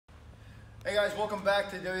Hey guys, welcome back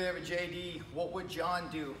to W.W.J.D. What would John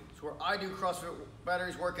do? It's where I do CrossFit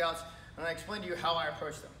batteries workouts and I explain to you how I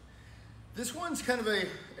approach them. This one's kind of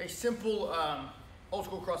a simple old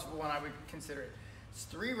school CrossFit one, I would consider it. It's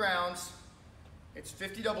 3 rounds, it's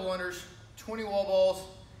 50 double unders, 20 wall balls,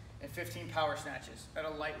 and 15 power snatches at a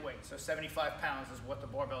light weight. So 75 pounds is what the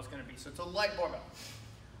barbell is going to be. So it's a light barbell.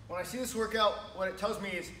 When I see this workout, what it tells me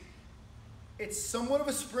is it's somewhat of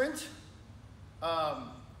a sprint.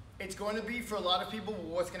 It's going to be, for a lot of people,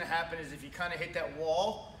 what's going to happen is if you kind of hit that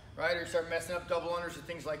wall, right, or start messing up double unders or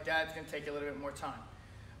things like that, it's going to take you a little bit more time.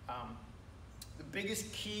 The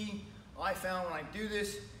biggest key I found when I do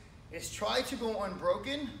this is try to go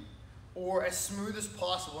unbroken or as smooth as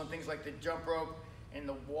possible in things like the jump rope and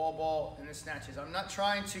the wall ball and the snatches. I'm not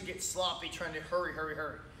trying to get sloppy, trying to hurry,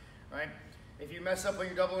 right? If you mess up on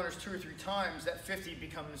your double unders 2 or 3 times, that 50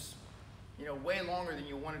 becomes, way longer than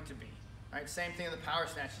you want it to be. Right, same thing in the power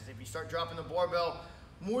snatches. If you start dropping the barbell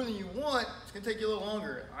more than you want, it's going to take you a little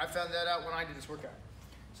longer. I found that out when I did this workout.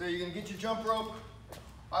 So you're going to get your jump rope.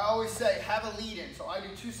 I always say have a lead in. So I do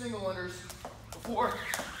 2 single unders before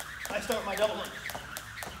I start my double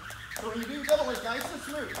unders. So when you do double unders, nice and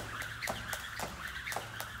smooth.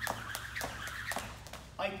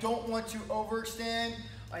 I don't want to overextend.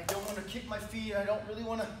 I don't want to kick my feet. I don't really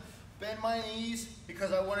want to bend my knees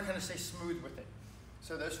because I want to kind of stay smooth with it.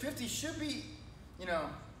 So those 50 should be,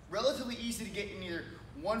 relatively easy to get in either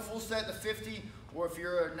one full set of 50, or if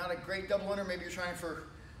you're not a great double under, maybe you're trying for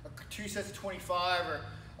 2 sets of 25 or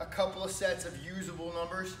a couple of sets of usable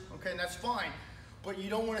numbers, okay, and that's fine. But you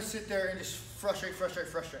don't want to sit there and just frustrate.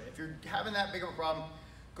 If you're having that big of a problem,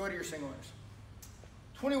 go to your single unders.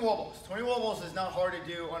 20 wall balls. 20 wall balls is not hard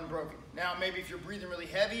to do unbroken. Now, maybe if you're breathing really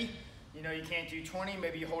heavy, you can't do 20,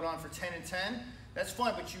 maybe you hold on for 10 and 10. That's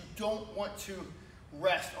fine, but you don't want to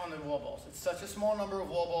rest on the wall balls. It's such a small number of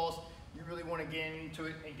wall balls, you really want to get into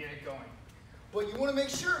it and get it going. But you want to make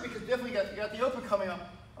sure, because definitely you got the open coming up,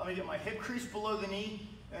 I'm going to get my hip crease below the knee,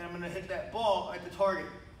 and I'm going to hit that ball at the target,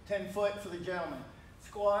 10 foot for the gentleman.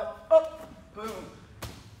 Squat, up, boom,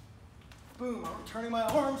 boom. I'm turning my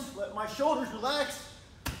arms, let my shoulders relax.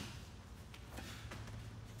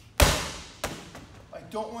 I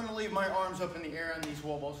don't want to leave my arms up in the air on these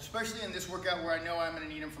wall balls, especially in this workout where I know I'm going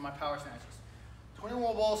to need them for my power snatches. 20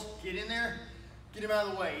 wall balls, get in there, get them out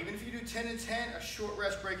of the way. Even if you do 10 and 10, a short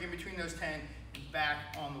rest break in between those 10, and back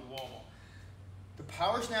on the wall ball. The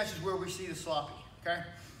power snatch is where we see the sloppy, okay?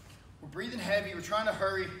 We're breathing heavy, we're trying to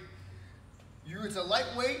hurry. It's a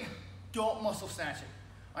lightweight, don't muscle snatch it.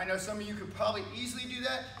 I know some of you could probably easily do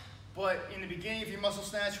that, but in the beginning, if you muscle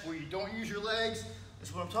snatch where you don't use your legs, this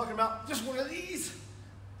is what I'm talking about, just one of these.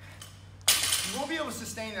 You won't be able to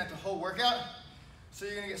sustain that the whole workout. So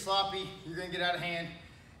you're going to get sloppy, you're going to get out of hand,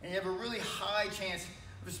 and you have a really high chance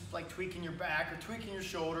of just like tweaking your back or tweaking your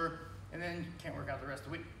shoulder, and then you can't work out the rest of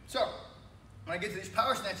the week. So when I get to these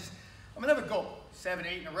power snatches, I'm going to have a goal. 7,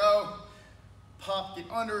 8 in a row, pop, get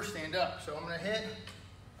under, stand up. So I'm going to hit,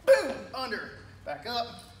 boom, under, back up,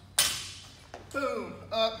 boom,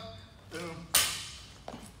 up, boom.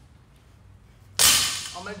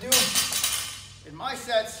 I'm going to do them in my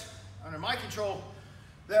sets, under my control.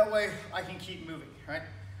 That way I can keep moving, right?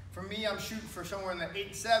 For me, I'm shooting for somewhere in the 8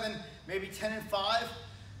 and 7, maybe 10 and 5 in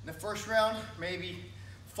the first round, maybe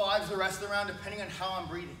 5s the rest of the round, depending on how I'm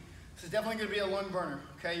breathing. This is definitely gonna be a lung burner,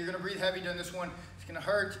 okay? You're gonna breathe heavy during this one. It's gonna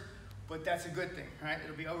hurt, but that's a good thing, right?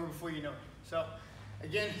 It'll be over before you know it. So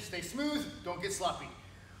again, stay smooth, don't get sloppy.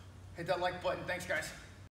 Hit that like button. Thanks, guys.